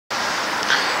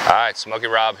Hi, it's Smokey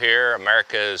Rob here,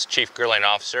 America's Chief Grilling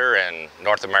Officer and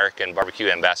North American Barbecue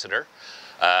Ambassador.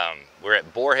 We're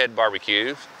at Boar Hog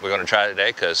BBQ. We're going to try it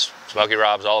today because Smokey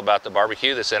Rob's all about the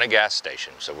barbecue that's in a gas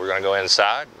station. So we're going to go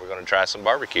inside, we're going to try some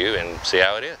barbecue and see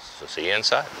how it is. So see you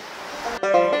inside.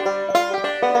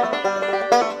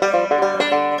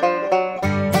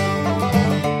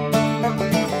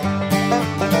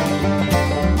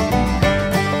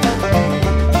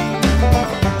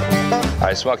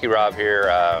 Hi, Smokey Rob here.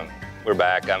 We're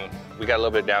back. We got a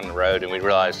little bit down the road and we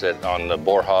realized that on the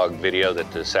Boar Hog video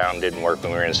that the sound didn't work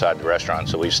when we were inside the restaurant.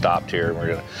 So we stopped here and we're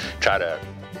gonna try to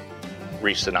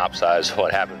re-synopsize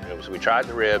what happened. We tried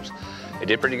the ribs. It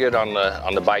did pretty good on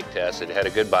the bite test. It had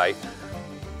a good bite.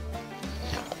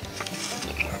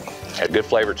 Had good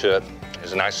flavor to it. It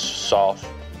was a nice sauce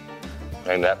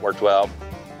and that worked well.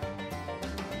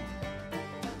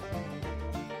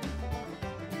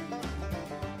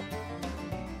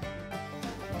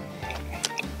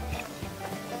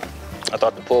 I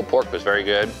thought the pulled pork was very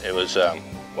good. It was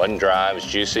wasn't dry, it was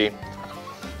juicy.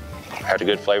 Had a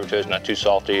good flavor to it, it's not too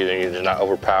salty, it's not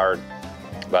overpowered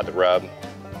by the rub.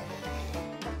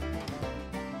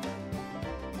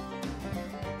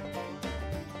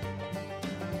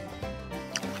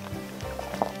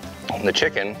 The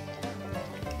chicken,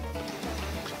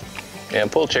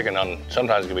 pulled chicken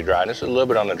sometimes can be dry. This is a little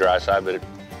bit on the dry side, but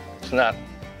it's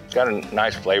got a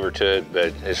nice flavor to it,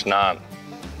 but it's not,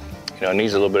 it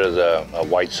needs a little bit of a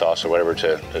white sauce or whatever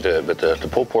to do it, but the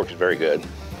pulled pork is very good.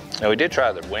 And we did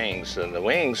try the wings, and the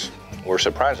wings were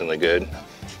surprisingly good.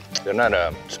 They're not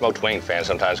a smoked wing fan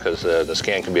sometimes because the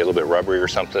skin can be a little bit rubbery or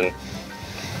something.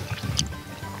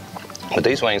 But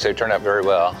these wings, they turned out very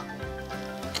well.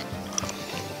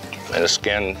 And the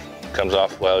skin comes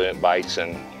off well, and it bites,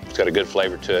 and it's got a good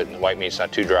flavor to it. And the white meat's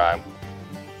not too dry.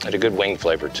 It had a good wing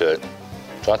flavor to it.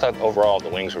 So I thought overall the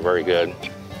wings were very good.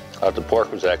 I thought the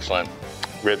pork was excellent.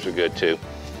 Ribs are good too.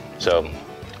 So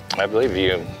I believe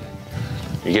you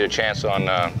get a chance on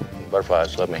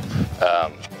butterflies, let me.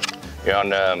 You're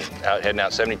on heading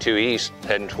out 72 East,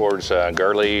 heading towards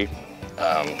Gurley,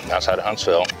 outside of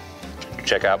Huntsville.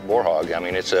 Check out Boar Hog. I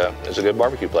mean, it's a good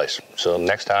barbecue place. So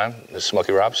next time, this is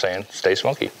Smokey Rob saying, stay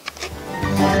smoky.